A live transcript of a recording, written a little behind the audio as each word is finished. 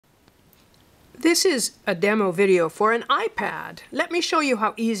This is a demo video for an iPad. Let me show you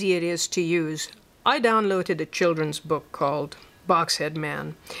how easy it is to use. I downloaded a children's book called Boxhead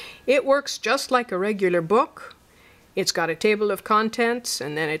Man. It works just like a regular book. It's got a table of contents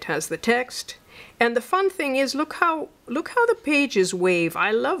and then it has the text. And the fun thing is, look how the pages wave. I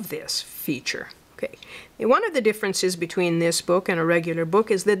love this feature. Okay. One of the differences between this book and a regular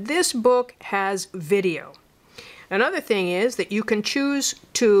book is that this book has video. Another thing is that you can choose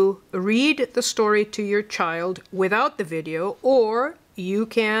to read the story to your child without the video, or you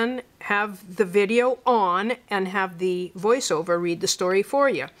can have the video on and have the voiceover read the story for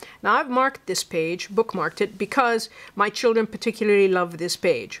you. Now I've marked this page, bookmarked it, because my children particularly love this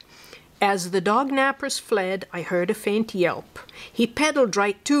page. As the dog nappers fled, I heard a faint yelp. He pedaled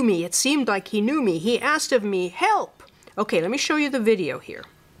right to me. It seemed like he knew me. He asked of me, "Help!" Okay, let me show you the video here.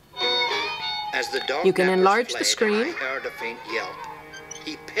 As the dog You can nappers enlarge the fled, screen. I heard a faint yelp.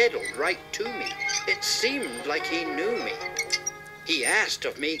 He pedaled right to me. It seemed like he knew me. He asked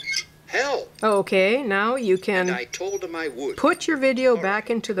of me, "Help!" Okay, now you And can I told him I would. put your video All back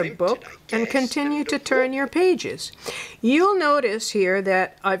right, into the rented, book I and guess, continue and to look turn your forward. pages. You'll notice here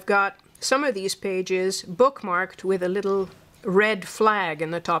that I've got some of these pages bookmarked with a little red flag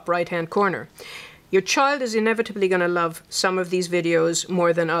in the top right-hand corner. Your child is inevitably going to love some of these videos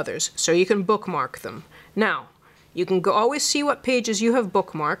more than others, so you can bookmark them. Now, you can always see what pages you have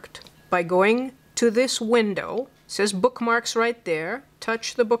bookmarked by going to this window. It says bookmarks right there.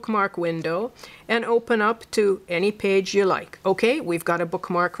 Touch the bookmark window and open up to any page you like. Okay, we've got a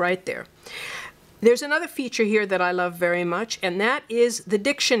bookmark right there. There's another feature here that I love very much, and that is the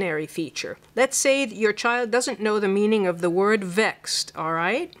dictionary feature. Let's say that your child doesn't know the meaning of the word vexed, all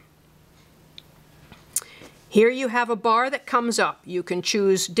right? Here you have a bar that comes up. You can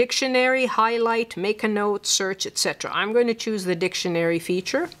choose dictionary, highlight, make a note, search, etc. I'm going to choose the dictionary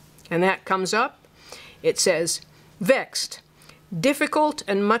feature, and that comes up. It says, vexed, difficult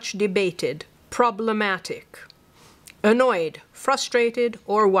and much debated, problematic, annoyed, frustrated,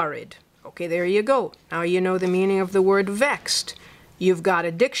 or worried. Okay, there you go. Now you know the meaning of the word vexed. You've got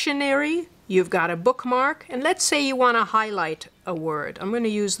a dictionary, you've got a bookmark, and let's say you want to highlight a word. I'm going to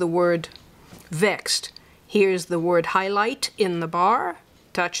use the word vexed. Here's the word highlight in the bar.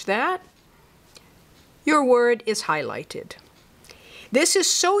 Touch that. Your word is highlighted. This is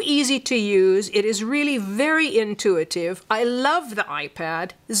so easy to use. It is really very intuitive. I love the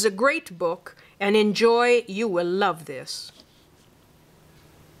iPad. This is a great book, and enjoy. You will love this.